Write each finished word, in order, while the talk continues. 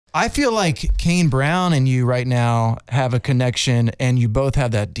I feel like Kane Brown and you right now have a connection, and you both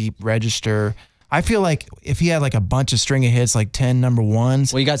have that deep register. I feel like if he had like a bunch of string of hits, like 10 number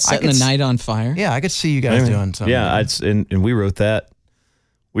ones. Well, you got Setting the Night on Fire. Yeah, I could see you guys doing something. Yeah, and we wrote that.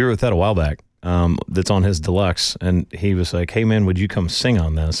 We wrote that a while back. That's on his deluxe, and he was like, "Hey man, would you come sing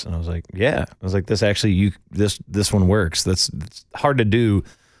on this?" And I was like, "Yeah." I was like, "This actually, this one works. It's hard to do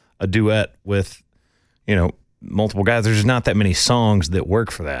a duet with, multiple guys. There's not that many songs that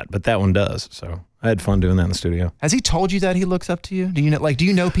work for that, but that one does." So I had fun doing that in the studio. Has he told you that he looks up to you? Do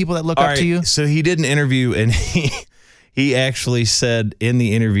you know people that look up to you? So he did an interview, and he actually said in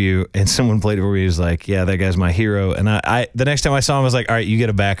the interview, and someone played it where he was like, "Yeah, that guy's my hero." And I the next time I saw him, I was like, "All right, you got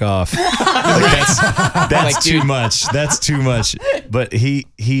to back off. That's like, too much. That's too much." But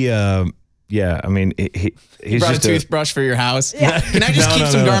yeah, I mean, he's brought just a toothbrush for your house. Yeah. Can I just keep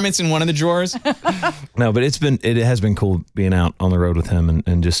some garments in one of the drawers? No, but it has been cool being out on the road with him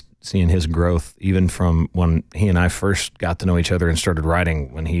and just seeing his growth, even from when he and I first got to know each other and started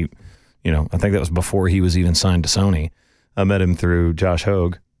writing. When he, I think that was before he was even signed to Sony. I met him through Josh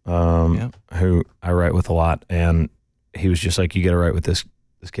Hogue, who I write with a lot, and he was just like, "You got to write with this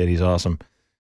kid. He's awesome."